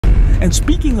And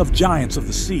speaking of giants of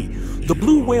the sea, the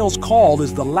blue whale's call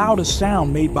is the loudest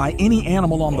sound made by any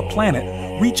animal on the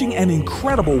planet, reaching an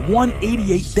incredible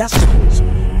 188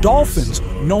 decibels. Dolphins,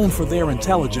 known for their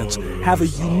intelligence, have a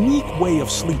unique way of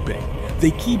sleeping.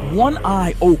 They keep one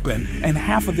eye open and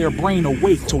half of their brain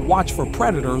awake to watch for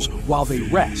predators while they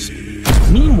rest.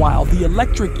 Meanwhile, the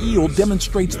electric eel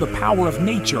demonstrates the power of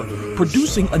nature,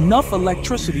 producing enough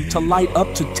electricity to light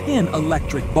up to 10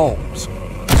 electric bulbs.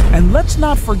 And let's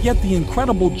not forget the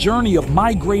incredible journey of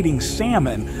migrating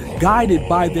salmon. Guided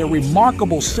by their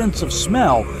remarkable sense of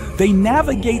smell, they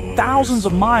navigate thousands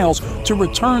of miles to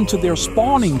return to their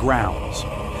spawning grounds.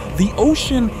 The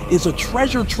ocean is a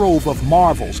treasure trove of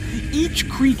marvels, each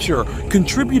creature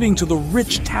contributing to the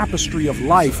rich tapestry of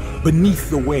life beneath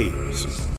the waves.